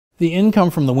The income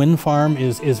from the wind farm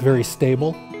is very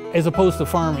stable, as opposed to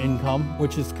farm income,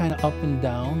 which is kind of up and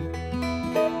down.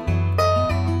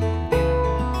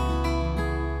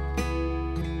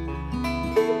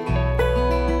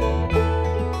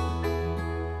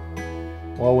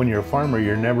 Well, when you're a farmer,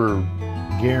 you're never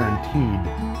guaranteed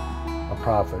a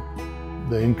profit.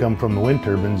 The income from the wind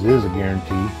turbines is a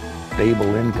guarantee.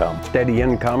 Stable income. Steady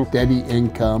income. Steady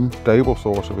income. Stable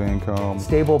source of income.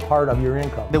 Stable part of your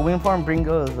income. The wind farm brings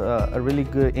us a really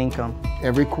good income.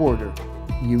 Every quarter,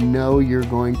 you know you're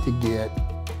going to get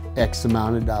X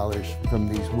amount of dollars from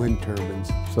these wind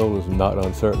turbines. Solar's not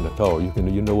uncertain at all.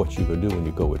 You know what you can do when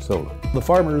you go with solar. The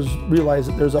farmers realize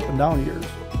that there's up and down years.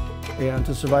 And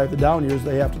to survive the down years,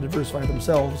 they have to diversify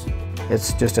themselves.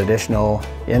 It's just additional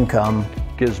income.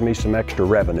 Gives me some extra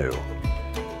revenue.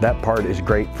 That part is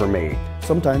great for me.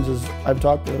 Sometimes I've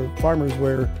talked to farmers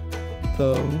where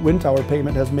the wind tower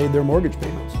payment has made their mortgage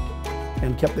payments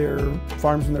and kept their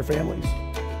farms and their families.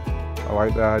 I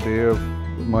like the idea of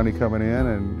money coming in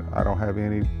and I don't have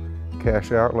any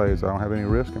cash outlays. I don't have any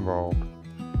risk involved.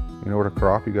 You know, with a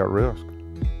crop, you got risk.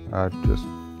 I just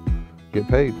get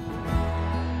paid.